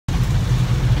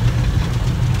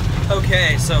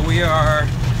Okay, so we are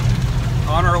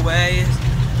on our way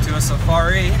to a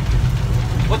safari.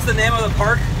 What's the name of the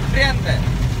park? Friende.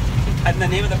 And the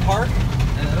name of the park?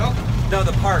 Rock. No,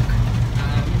 the park.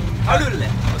 Audulle.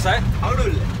 What's that?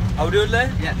 Audulle. Audulle?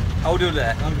 Yeah.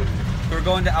 Audulle. Audulle. We're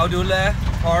going to Audulle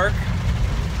Park.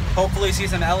 Hopefully see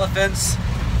some elephants,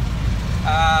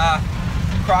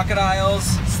 crocodiles,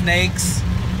 snakes,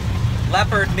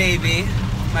 leopard maybe.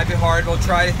 Might be hard. We'll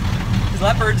try. These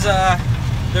leopards,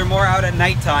 they're more out at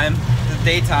nighttime than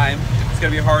daytime. It's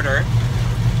gonna be harder.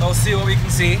 We'll see what we can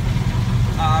see.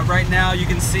 Right now you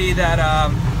can see that,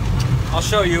 I'll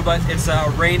show you, but it's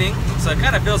raining. So it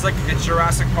kind of feels like it's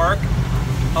Jurassic Park.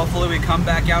 Hopefully we come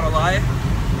back out alive.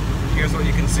 Here's what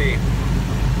you can see.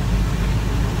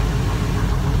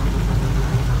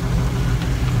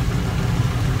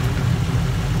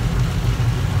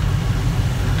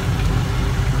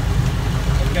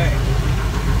 Okay.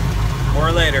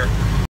 More later.